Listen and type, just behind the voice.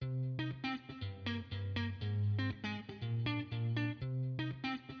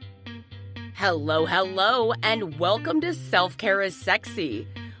Hello, hello, and welcome to Self-Care is Sexy.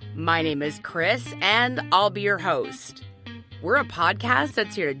 My name is Chris, and I'll be your host. We're a podcast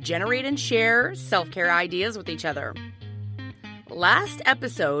that's here to generate and share self-care ideas with each other. Last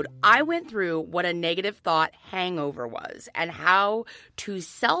episode, I went through what a negative thought hangover was and how to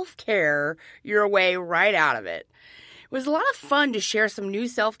self-care your way right out of it. It was a lot of fun to share some new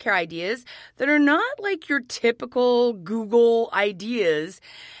self-care ideas that are not like your typical Google ideas,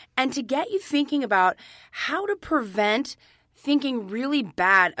 and to get you thinking about how to prevent thinking really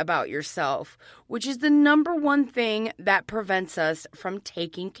bad about yourself, which is the number one thing that prevents us from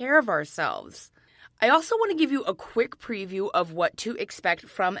taking care of ourselves. I also want to give you a quick preview of what to expect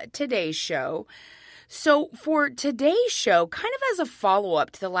from today's show. So for today's show, kind of as a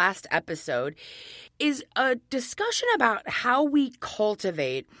follow-up to the last episode, is a discussion about how we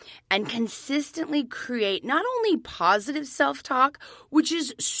cultivate and consistently create not only positive self-talk, which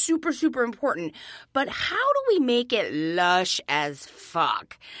is super, super important, but how do we make it lush as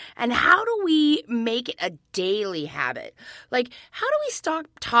fuck? And how do we make it a daily habit? Like, how do we stop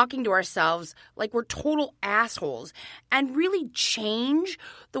talking to ourselves like we're total assholes and really change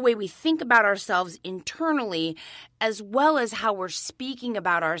the way we think about ourselves internally, as well as how we're speaking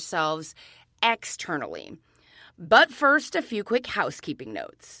about ourselves externally? But first, a few quick housekeeping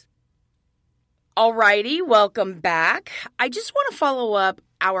notes. Alrighty, welcome back. I just want to follow up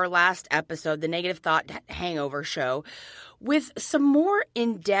our last episode, the Negative Thought Hangover Show, with some more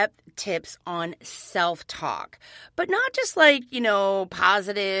in-depth tips on self-talk. But not just like,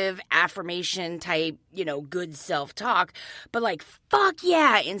 positive affirmation type, good self-talk, but like, fuck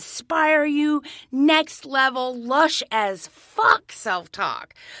yeah, inspire you, next level, lush as fuck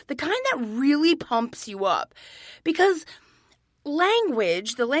self-talk. The kind that really pumps you up. Because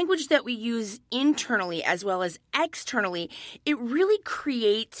the language that we use internally as well as externally, it really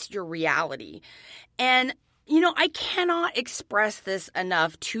creates your reality. And I cannot express this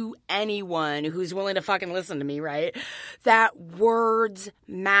enough to anyone who's willing to fucking listen to me, right? That words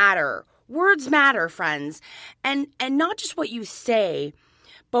matter. Words matter, friends. And not just what you say,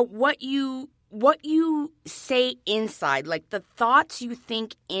 but what you say inside, like the thoughts you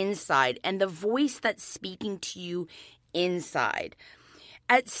think inside and the voice that's speaking to you inside.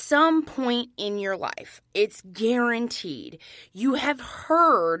 At some point in your life, it's guaranteed, you have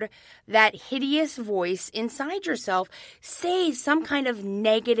heard that hideous voice inside yourself say some kind of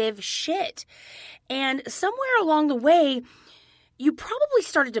negative shit. And somewhere along the way, you probably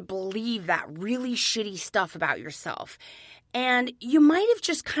started to believe that really shitty stuff about yourself. And you might have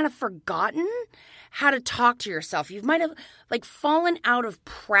just kind of forgotten how to talk to yourself. You might have fallen out of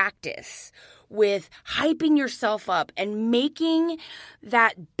practice with hyping yourself up and making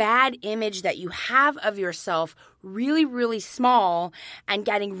that bad image that you have of yourself really, really small and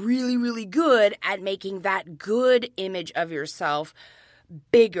getting really, really good at making that good image of yourself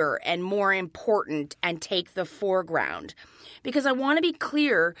bigger and more important and take the foreground. Because I want to be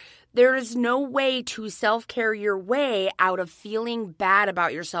clear, there is no way to self-care your way out of feeling bad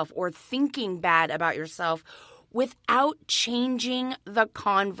about yourself or thinking bad about yourself without changing the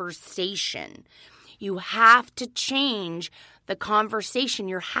conversation. You have to change the conversation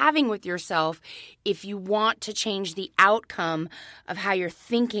you're having with yourself if you want to change the outcome of how you're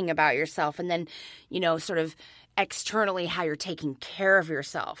thinking about yourself and then, sort of externally how you're taking care of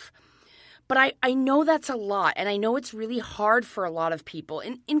yourself. But I know that's a lot, and I know it's really hard for a lot of people,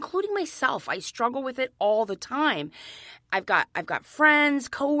 including myself. I struggle with it all the time. I've got friends,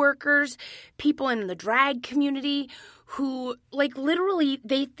 coworkers, people in the drag community who, literally,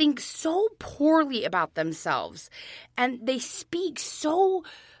 they think so poorly about themselves, and they speak so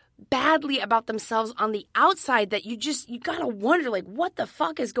badly about themselves on the outside that you gotta wonder, what the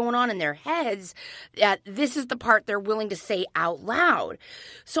fuck is going on in their heads that this is the part they're willing to say out loud.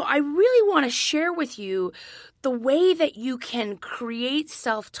 So I really want to share with you the way that you can create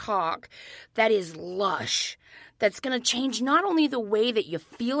self-talk that is lush, that's going to change not only the way that you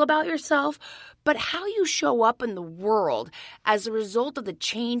feel about yourself, but how you show up in the world as a result of the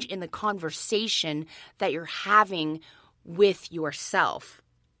change in the conversation that you're having with yourself.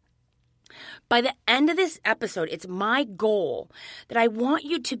 By the end of this episode, it's my goal that I want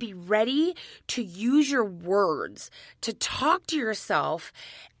you to be ready to use your words to talk to yourself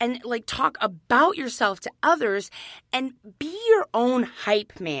and talk about yourself to others and be your own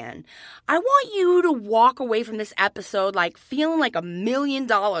hype man. I want you to walk away from this episode feeling like $1 million,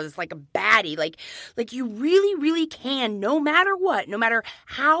 like a baddie, like you really, really can, no matter what, no matter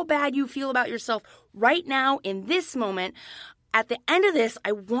how bad you feel about yourself right now in this moment. at the end of this,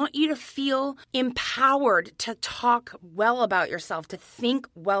 I want you to feel empowered to talk well about yourself, to think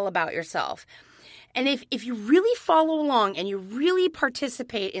well about yourself. And if you really follow along and you really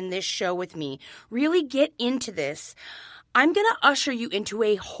participate in this show with me, really get into this, I'm going to usher you into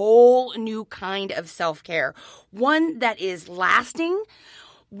a whole new kind of self-care, one that is lasting,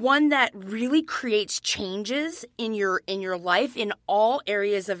 one that really creates changes in your life, in all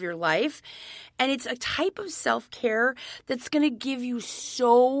areas of your life. And it's a type of self-care that's going to give you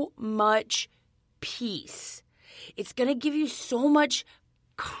so much peace. It's going to give you so much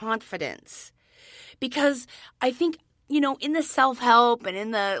confidence. Because I think, in the self-help and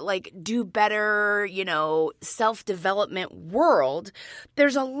in the do better, self-development world,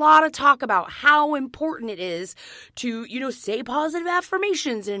 there's a lot of talk about how important it is to, say positive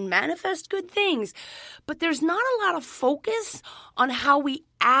affirmations and manifest good things. But there's not a lot of focus on how we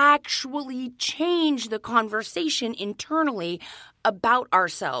actually change the conversation internally about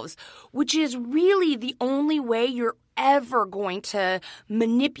ourselves, which is really the only way you're ever going to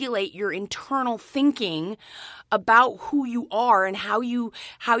manipulate your internal thinking about who you are and how you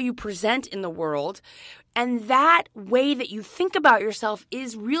present in the world. And that way that you think about yourself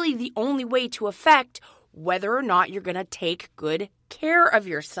is really the only way to affect whether or not you're going to take good care of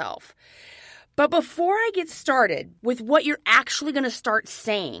yourself. But before I get started with what you're actually going to start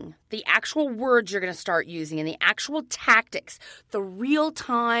saying, the actual words you're going to start using, and the actual tactics, the real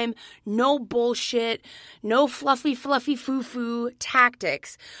time, no bullshit, no fluffy foo-foo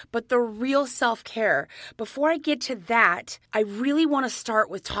tactics, but the real self-care. Before I get to that, I really want to start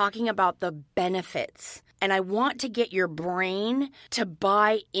with talking about the benefits. And I want to get your brain to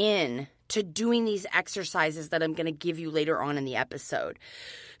buy in to doing these exercises that I'm going to give you later on in the episode.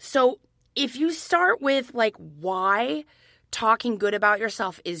 So if you start with why talking good about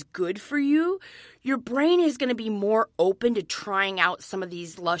yourself is good for you, your brain is going to be more open to trying out some of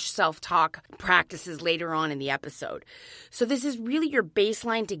these lush self-talk practices later on in the episode. So this is really your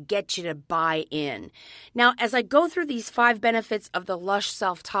baseline to get you to buy in. Now, as I go through these 5 benefits of the lush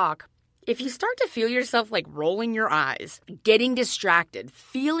self-talk, if you start to feel yourself rolling your eyes, getting distracted,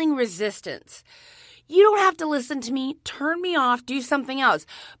 feeling resistance, you don't have to listen to me, turn me off, do something else.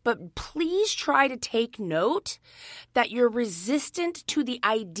 But please try to take note that you're resistant to the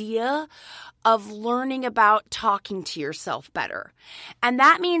idea of learning about talking to yourself better. And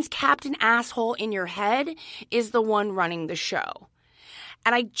that means Captain Asshole in your head is the one running the show.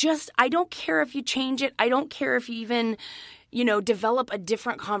 And I don't care if you change it. I don't care if you even develop a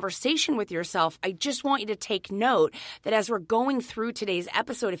different conversation with yourself. I just want you to take note that as we're going through today's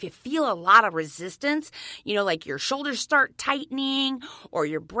episode, if you feel a lot of resistance, your shoulders start tightening or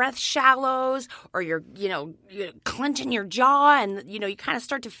your breath shallows or you're clenching your jaw and, you kind of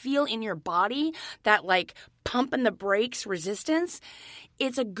start to feel in your body that pumping the brakes resistance,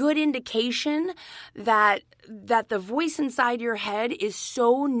 it's a good indication that the voice inside your head is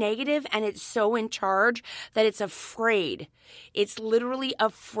so negative and it's so in charge that it's afraid. It's literally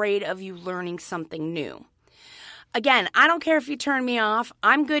afraid of you learning something new. Again, I don't care if you turn me off.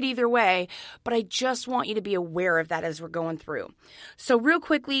 I'm good either way, but I just want you to be aware of that as we're going through. So real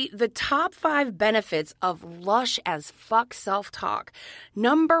quickly, the top 5 benefits of lush as fuck self-talk.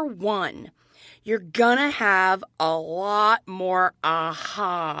 Number 1, you're gonna have a lot more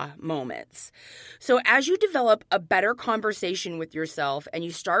aha moments. So as you develop a better conversation with yourself and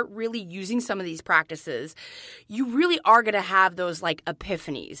you start really using some of these practices, you really are gonna have those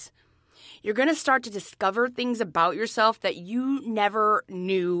epiphanies. You're going to start to discover things about yourself that you never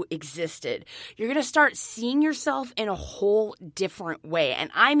knew existed. You're going to start seeing yourself in a whole different way. And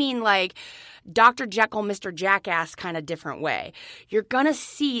I mean Dr. Jekyll, Mr. Jackass kind of different way. You're going to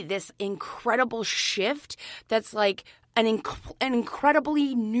see this incredible shift that's an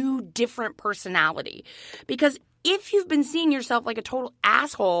incredibly new, different personality. Because if you've been seeing yourself like a total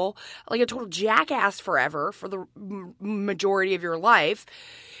asshole, like a total jackass forever for the majority of your life,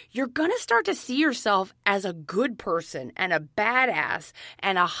 you're going to start to see yourself as a good person and a badass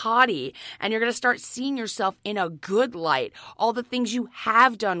and a hottie. And you're going to start seeing yourself in a good light, all the things you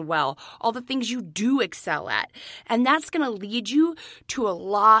have done well, all the things you do excel at. And that's going to lead you to a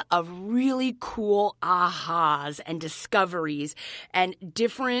lot of really cool ahas and discoveries and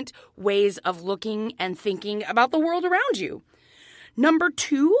different ways of looking and thinking about the world around you. Number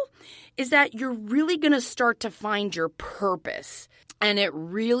 2 is that you're really going to start to find your purpose. And it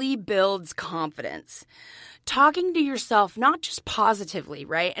really builds confidence. Talking to yourself, not just positively,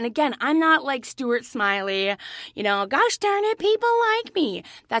 right? And again, I'm not like Stuart Smiley, gosh darn it, people like me.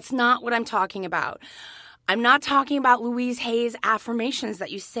 That's not what I'm talking about. I'm not talking about Louise Hay's affirmations that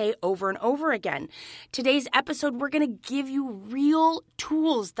you say over and over again. Today's episode, we're going to give you real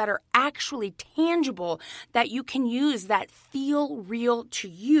tools that are actually tangible that you can use that feel real to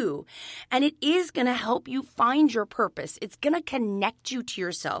you. And it is going to help you find your purpose. It's going to connect you to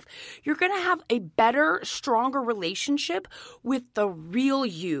yourself. You're going to have a better, stronger relationship with the real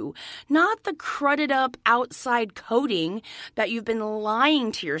you, not the crudded up outside coding that you've been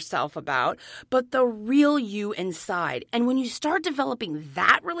lying to yourself about, but the real you inside. And when you start developing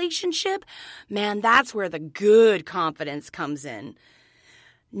that relationship, man, that's where the good confidence comes in.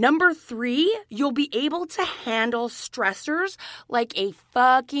 Number 3, you'll be able to handle stressors like a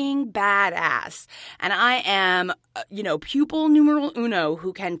fucking badass. And I am, pupil numero uno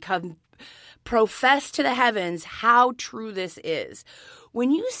who can profess to the heavens how true this is.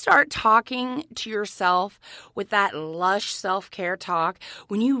 When you start talking to yourself with that lush self-care talk,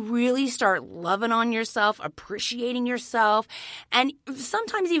 when you really start loving on yourself, appreciating yourself, and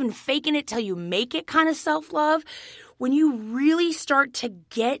sometimes even faking it till you make it kind of self-love, when you really start to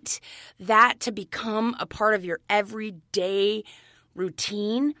get that to become a part of your everyday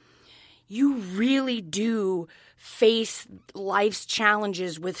routine, you really do face life's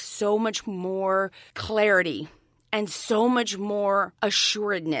challenges with so much more clarity and so much more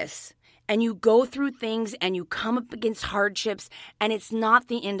assuredness. And you go through things and you come up against hardships and it's not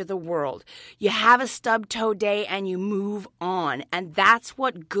the end of the world. You have a stub toe day and you move on. And that's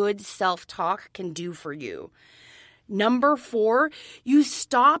what good self-talk can do for you. Number 4, you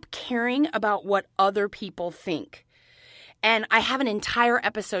stop caring about what other people think. And I have an entire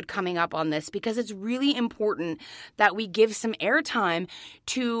episode coming up on this because it's really important that we give some airtime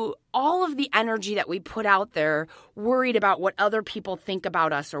to all of the energy that we put out there, worried about what other people think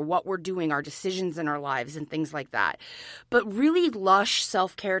about us or what we're doing, our decisions in our lives and things like that. But really lush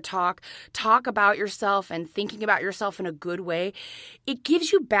self-care talk about yourself and thinking about yourself in a good way, it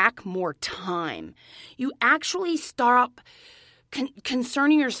gives you back more time. You actually stop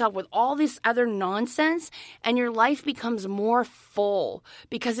concerning yourself with all this other nonsense, and your life becomes more full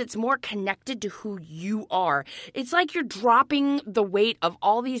because it's more connected to who you are. It's like you're dropping the weight of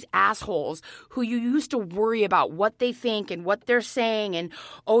all these assholes who you used to worry about what they think and what they're saying and,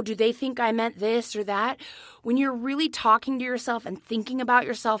 oh, do they think I meant this or that? When you're really talking to yourself and thinking about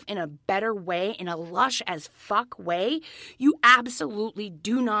yourself in a better way, in a lush as fuck way, you absolutely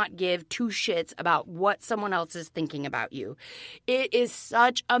do not give two shits about what someone else is thinking about you. It is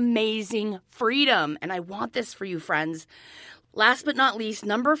such amazing freedom, and I want this for you, friends. Last but not least,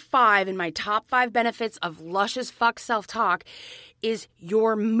 number 5 in my top 5 benefits of lush as fuck self-talk is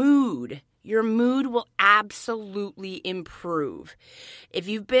your mood. Your mood will absolutely improve. If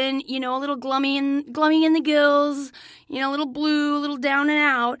you've been, a little glummy in the gills, a little blue, a little down and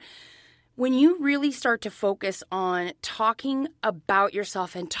out, when you really start to focus on talking about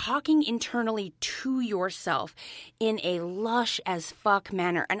yourself and talking internally to yourself in a lush as fuck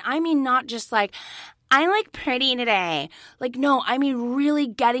manner, and I mean not just like, I look pretty today. No, I mean really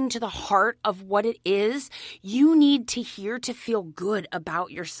getting to the heart of what it is you need to hear to feel good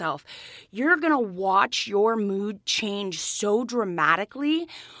about yourself. You're going to watch your mood change so dramatically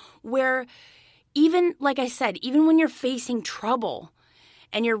where even, like I said, even when you're facing trouble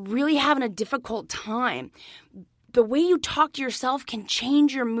and you're really having a difficult time, the way you talk to yourself can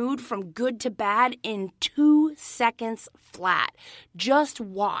change your mood from good to bad in 2 seconds flat. Just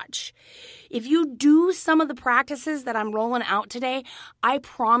watch. If you do some of the practices that I'm rolling out today, I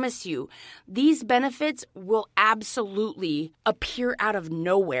promise you, these benefits will absolutely appear out of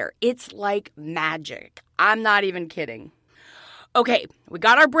nowhere. It's like magic. I'm not even kidding. Okay, we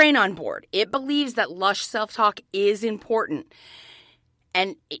got our brain on board. It believes that lush self-talk is important.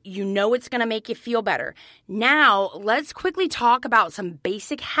 And it's going to make you feel better. Now, let's quickly talk about some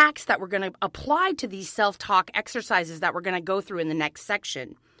basic hacks that we're going to apply to these self-talk exercises that we're going to go through in the next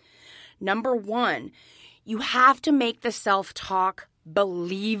section. Number 1, you have to make the self-talk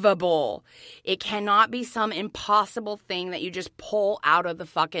believable. It cannot be some impossible thing that you just pull out of the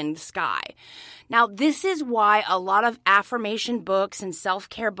fucking sky. Now, this is why a lot of affirmation books and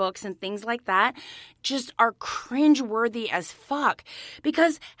self-care books and things like that just are cringeworthy as fuck.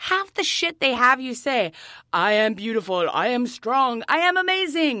 Because half the shit they have you say, I am beautiful, I am strong, I am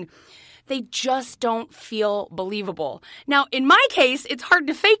amazing, they just don't feel believable. Now, in my case, it's hard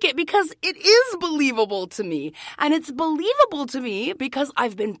to fake it because it is believable to me. And it's believable to me because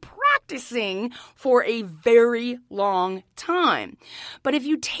I've been practicing practicing for a very long time. But if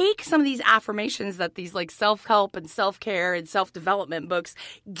you take some of these affirmations that these like self-help and self-care and self-development books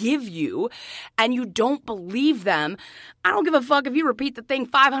give you and you don't believe them, I don't give a fuck if you repeat the thing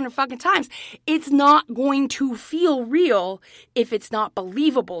 500 fucking times. It's not going to feel real if it's not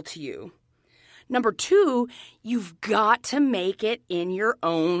believable to you. Number 2, you've got to make it in your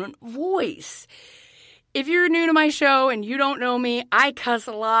own voice. If you're new to my show and you don't know me, I cuss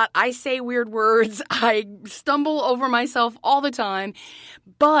a lot. I say weird words. I stumble over myself all the time.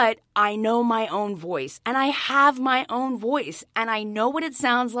 But I know my own voice and I have my own voice and I know what it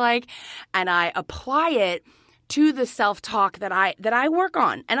sounds like and I apply it to the self-talk that I work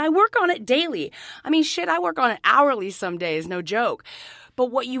on. And I work on it daily. I mean, shit, I work on it hourly some days, no joke.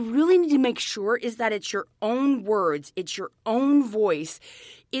 But what you really need to make sure is that it's your own words. It's your own voice.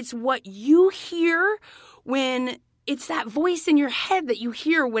 It's what you hear when it's that voice in your head that you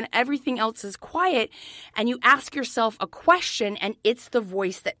hear when everything else is quiet and you ask yourself a question and it's the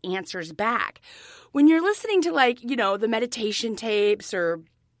voice that answers back. When you're listening to the meditation tapes or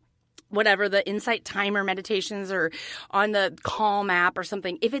whatever, the Insight Timer meditations or on the Calm app or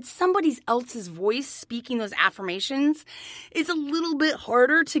something, if it's somebody else's voice speaking those affirmations, it's a little bit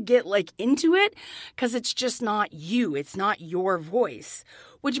harder to get into it because it's just not you. It's not your voice.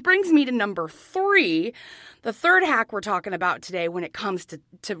 Which brings me to number 3. The third hack we're talking about today when it comes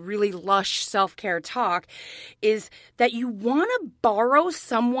to really lush self-care talk is that you want to borrow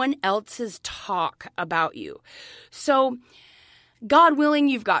someone else's talk about you. So God willing,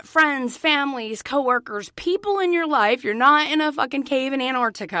 you've got friends, families, coworkers, people in your life. You're not in a fucking cave in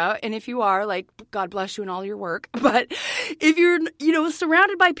Antarctica. And if you are, God bless you and all your work. But if you're,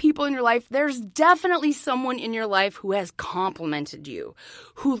 surrounded by people in your life, there's definitely someone in your life who has complimented you,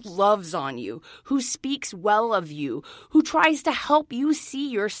 who loves on you, who speaks well of you, who tries to help you see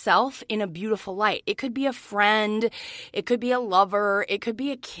yourself in a beautiful light. It could be a friend. It could be a lover. It could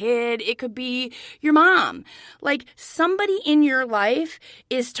be a kid. It could be your mom. Somebody in your life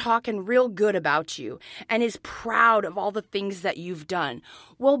is talking real good about you and is proud of all the things that you've done.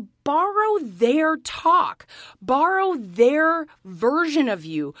 Well, borrow their talk, borrow their version of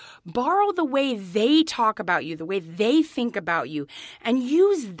you, borrow the way they talk about you, the way they think about you, and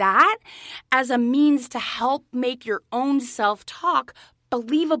use that as a means to help make your own self-talk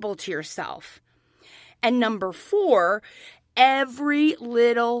believable to yourself. And number 4, every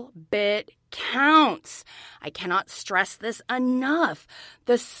little bit counts. I cannot stress this enough.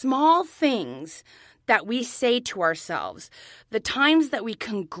 The small things that we say to ourselves, the times that we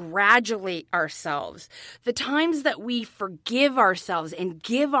congratulate ourselves, the times that we forgive ourselves and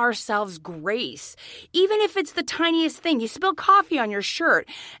give ourselves grace, even if it's the tiniest thing. You spill coffee on your shirt,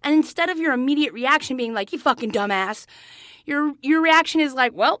 and instead of your immediate reaction being you fucking dumbass, your reaction is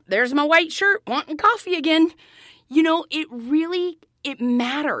well, there's my white shirt wanting coffee again. It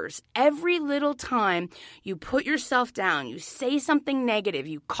matters. Every little time you put yourself down, you say something negative,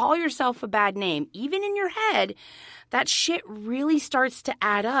 you call yourself a bad name, even in your head, that shit really starts to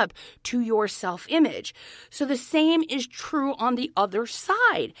add up to your self-image. So the same is true on the other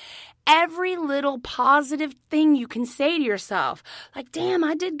side. Every little positive thing you can say to yourself, damn,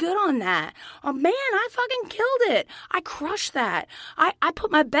 I did good on that. Oh man, I fucking killed it. I crushed that. I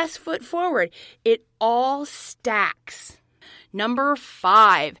put my best foot forward. It all stacks. Number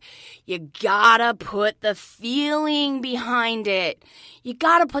 5, you gotta put the feeling behind it. You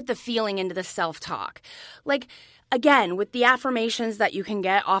gotta put the feeling into the self-talk. Again, with the affirmations that you can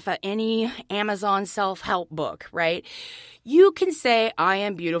get off of any Amazon self-help book, right? You can say, I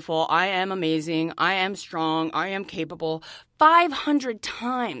am beautiful, I am amazing, I am strong, I am capable 500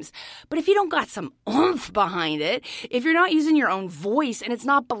 times. But if you don't got some oomph behind it, if you're not using your own voice and it's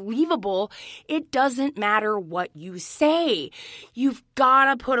not believable, it doesn't matter what you say. You've got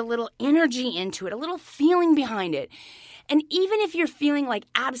to put a little energy into it, a little feeling behind it. And even if you're feeling like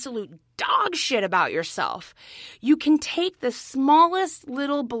absolute dog shit about yourself, you can take the smallest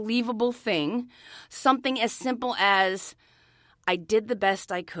little believable thing, something as simple as, I did the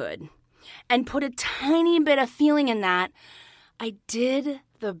best I could, and put a tiny bit of feeling in that, I did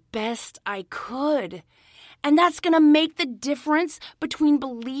the best I could. And that's going to make the difference between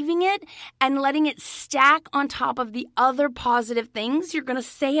believing it and letting it stack on top of the other positive things you're going to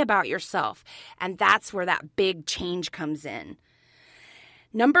say about yourself. And that's where that big change comes in.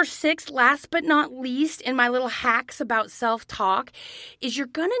 Number 6, last but not least, in my little hacks about self-talk, is you're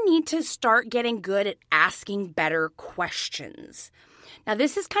going to need to start getting good at asking better questions. Now,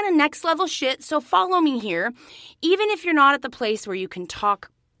 this is kind of next level shit, so follow me here. Even if you're not at the place where you can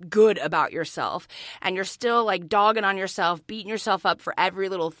talk good about yourself and you're still like dogging on yourself, beating yourself up for every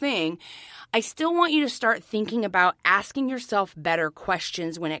little thing, I still want you to start thinking about asking yourself better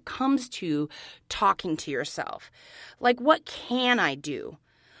questions when it comes to talking to yourself. Like, what can I do?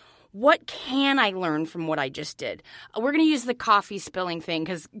 What can I learn from what I just did? We're going to use the coffee spilling thing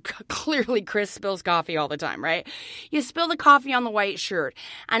because clearly Chris spills coffee all the time, right? You spill the coffee on the white shirt,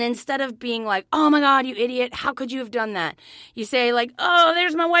 and instead of being like, oh my God, you idiot, how could you have done that? You say like, oh,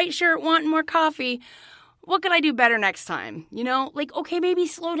 there's my white shirt wanting more coffee. What could I do better next time? You know, like, okay, maybe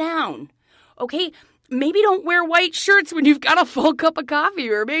slow down. Okay, maybe don't wear white shirts when you've got a full cup of coffee,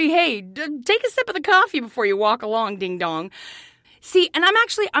 or maybe, hey, take a sip of the coffee before you walk along, ding dong. See, and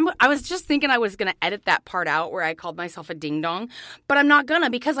I was just thinking I was going to edit that part out where I called myself a ding-dong, but I'm not going to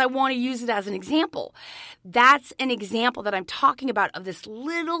because I want to use it as an example. That's an example that I'm talking about of this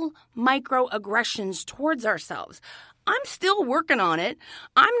little microaggressions towards ourselves. I'm still working on it.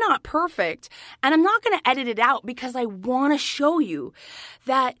 I'm not perfect, and I'm not going to edit it out because I want to show you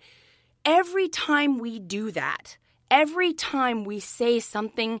that every time we do that, every time we say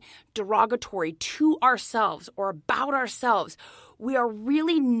something derogatory to ourselves or about ourselves, we are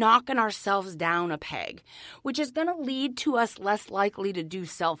really knocking ourselves down a peg, which is going to lead to us less likely to do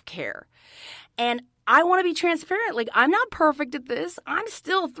self-care. And I want to be transparent. Like, I'm not perfect at this. I'm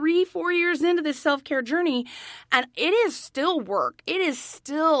still 3-4 years into this self-care journey, and it is still work. It is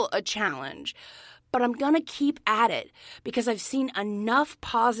still a challenge. But I'm going to keep at it because I've seen enough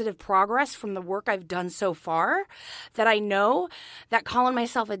positive progress from the work I've done so far that I know that calling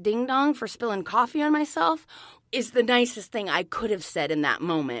myself a ding-dong for spilling coffee on myself is the nicest thing I could have said in that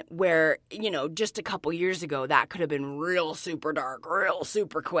moment where, you know, just a couple years ago, that could have been real super dark, real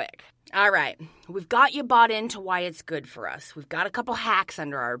super quick. All right, we've got you bought into why it's good for us. We've got a couple hacks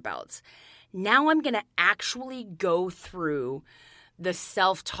under our belts. Now I'm going to actually go through the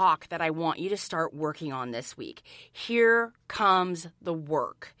self-talk that I want you to start working on this week. Here comes the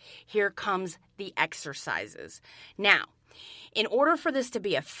work. Here comes the exercises. Now, in order for this to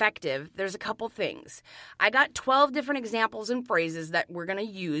be effective, there's a couple things. I got 12 different examples and phrases that we're going to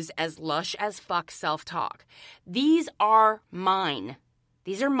use as lush as fuck self-talk. These are mine.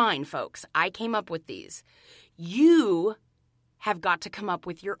 These are mine, folks. I came up with these. You have got to come up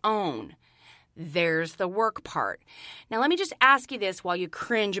with your own. There's the work part. Now, let me just ask you this while you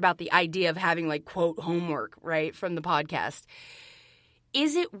cringe about the idea of having, like, quote, homework, right, from the podcast.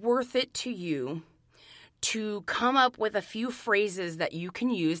 Is it worth it to you to come up with a few phrases that you can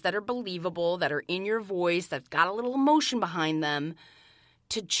use that are believable, that are in your voice, that's got a little emotion behind them,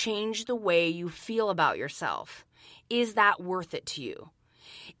 to change the way you feel about yourself? Is that worth it to you?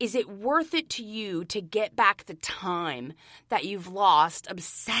 Is it worth it to you to get back the time that you've lost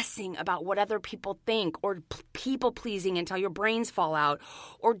obsessing about what other people think, or people-pleasing until your brains fall out,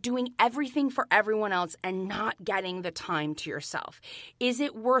 or doing everything for everyone else and not getting the time to yourself? Is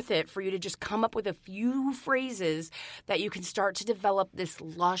it worth it for you to just come up with a few phrases that you can start to develop this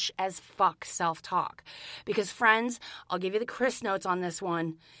lush as fuck self-talk? Because, friends, I'll give you the Chris notes on this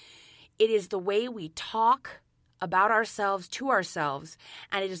one. It is the way we talk about ourselves to ourselves,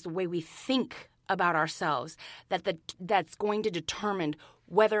 and it is the way we think about ourselves that's going to determine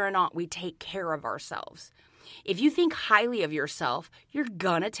whether or not we take care of ourselves. If you think highly of yourself, you're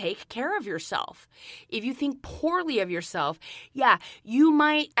gonna take care of yourself. If you think poorly of yourself, yeah, you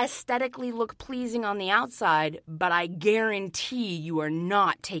might aesthetically look pleasing on the outside, but I guarantee you are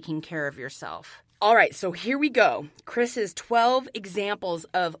not taking care of yourself. All right, so here we go. Chris's 12 examples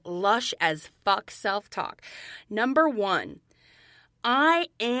of lush as fuck self-talk. Number 1, I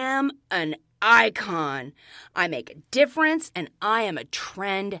am an icon. I make a difference and I am a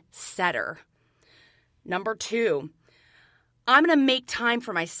trend setter. Number 2, I'm going to make time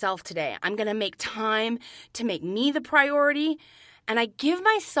for myself today. I'm going to make time to make me the priority, and I give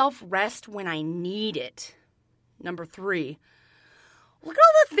myself rest when I need it. Number 3, look at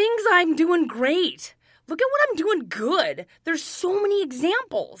all the things I'm doing great. Look at what I'm doing good. There's so many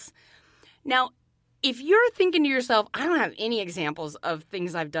examples. Now, if you're thinking to yourself, I don't have any examples of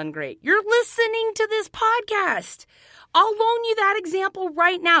things I've done great, you're listening to this podcast. I'll loan you that example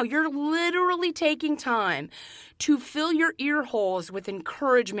right now. You're literally taking time to fill your ear holes with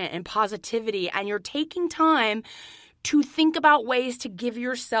encouragement and positivity, and you're taking time to think about ways to give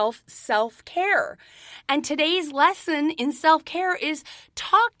yourself self-care. And today's lesson in self-care is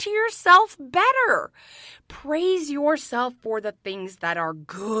talk to yourself better. Praise yourself for the things that are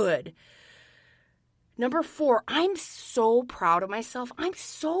good. Number 4, I'm so proud of myself. I'm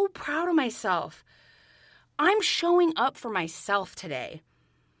so proud of myself. I'm showing up for myself today.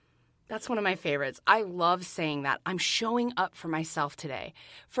 That's one of my favorites. I love saying that. I'm showing up for myself today.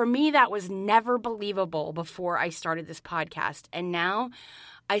 For me, that was never believable before I started this podcast. And now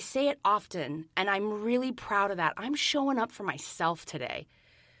I say it often, and I'm really proud of that. I'm showing up for myself today.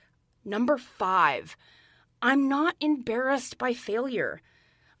 Number 5, I'm not embarrassed by failure.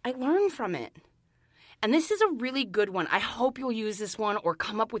 I learn from it. And this is a really good one. I hope you'll use this one or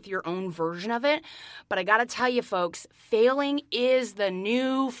come up with your own version of it. But I gotta tell you, folks, failing is the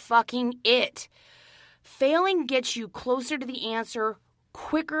new fucking it. Failing gets you closer to the answer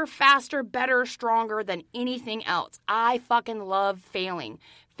quicker, faster, better, stronger than anything else. I fucking love failing.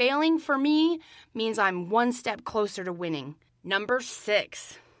 Failing for me means I'm one step closer to winning. Number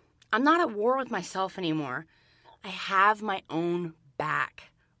 6, I'm not at war with myself anymore. I have my own back.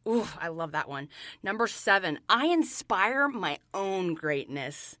 Ooh, I love that one. Number 7, I inspire my own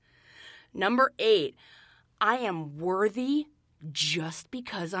greatness. Number 8, I am worthy just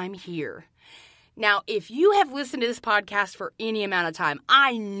because I'm here. Now, if you have listened to this podcast for any amount of time,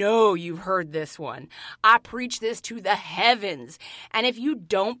 I know you've heard this one. I preach this to the heavens. And if you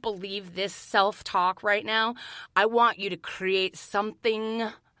don't believe this self-talk right now, I want you to create something,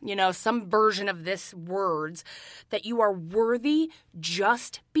 some version of this words, that you are worthy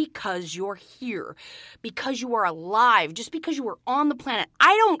just because you're here, because you are alive, just because you are on the planet.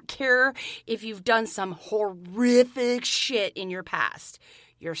 I don't care if you've done some horrific shit in your past.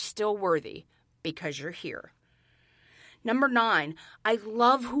 You're still worthy because you're here. Number 9, I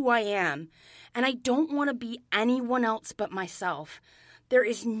love who I am, and I don't want to be anyone else but myself. There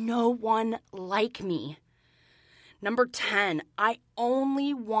is no one like me. Number 10, I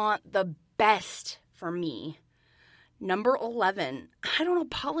only want the best for me. Number 11, I don't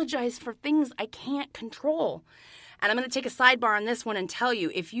apologize for things I can't control. And I'm going to take a sidebar on this one and tell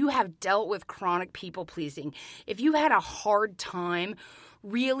you, if you have dealt with chronic people pleasing, if you had a hard time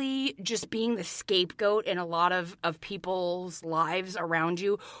really just being the scapegoat in a lot of people's lives around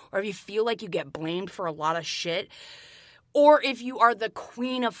you, or if you feel like you get blamed for a lot of shit, or if you are the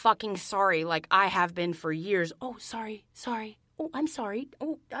queen of fucking sorry, like I have been for years. Oh, sorry. Oh, I'm sorry.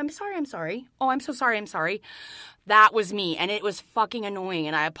 Oh, I'm sorry. Oh, I'm so sorry. I'm sorry. That was me, and it was fucking annoying,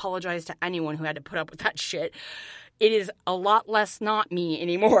 and I apologize to anyone who had to put up with that shit. It is a lot less not me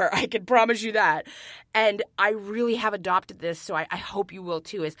anymore. I can promise you that. And I really have adopted this, so I hope you will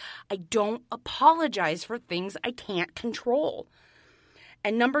too, is I don't apologize for things I can't control.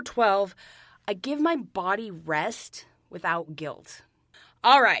 And number 12, I give my body rest without guilt.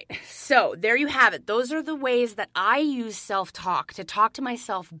 All right, so there you have it. Those are the ways that I use self-talk to talk to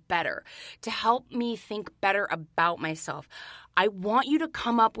myself better, to help me think better about myself. I want you to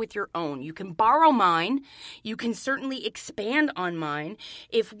come up with your own. You can borrow mine. You can certainly expand on mine.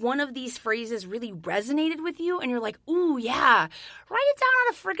 If one of these phrases really resonated with you and you're like, ooh, yeah, write it down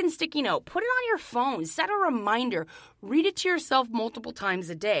on a freaking sticky note. Put it on your phone. Set a reminder. Read it to yourself multiple times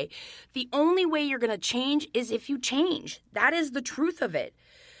a day. The only way you're going to change is if you change. That is the truth of it.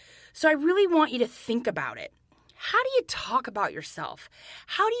 So I really want you to think about it. How do you talk about yourself?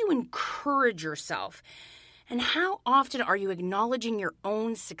 How do you encourage yourself? And how often are you acknowledging your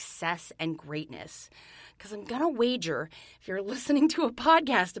own success and greatness? Because I'm going to wager, if you're listening to a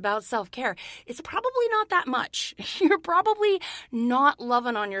podcast about self-care, it's probably not that much. You're probably not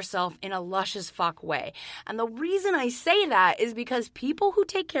loving on yourself in a luscious fuck way. And the reason I say that is because people who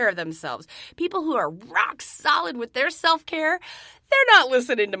take care of themselves, people who are rock solid with their self-care, they're not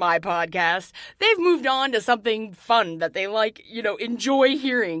listening to my podcast. They've moved on to something fun that they enjoy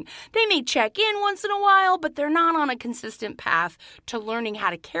hearing. They may check in once in a while, but they're not on a consistent path to learning how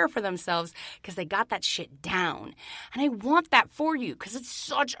to care for themselves because they got that shit down. And I want that for you because it's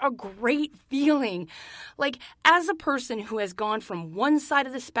such a great feeling. Like, as a person who has gone from one side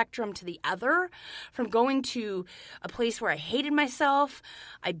of the spectrum to the other, from going to a place where I hated myself,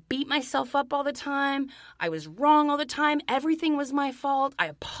 I beat myself up all the time, I was wrong all the time, everything was my fault, I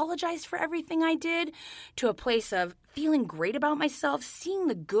apologized for everything I did, to a place of feeling great about myself, seeing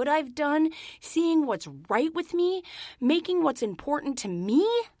the good I've done, seeing what's right with me, making what's important to me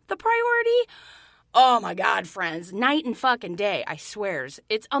the priority. Oh my God, friends, night and fucking day, I swears.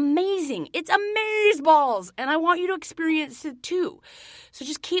 It's amazing. It's amazeballs. And I want you to experience it too. So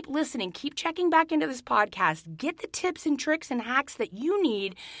just keep listening. Keep checking back into this podcast. Get the tips and tricks and hacks that you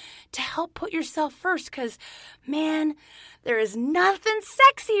need to help put yourself first. Because, man, there is nothing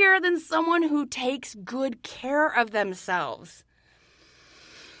sexier than someone who takes good care of themselves.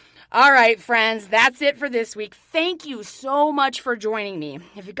 All right, friends, that's it for this week. Thank you so much for joining me.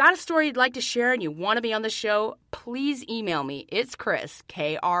 If you've got a story you'd like to share and you want to be on the show, please email me. It's Chris,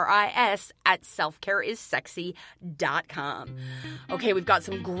 Kris, at selfcareissexy.com. Okay, we've got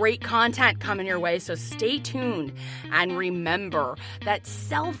some great content coming your way, so stay tuned. And remember that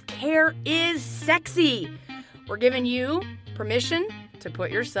self-care is sexy. We're giving you permission to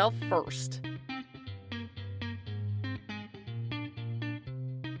put yourself first.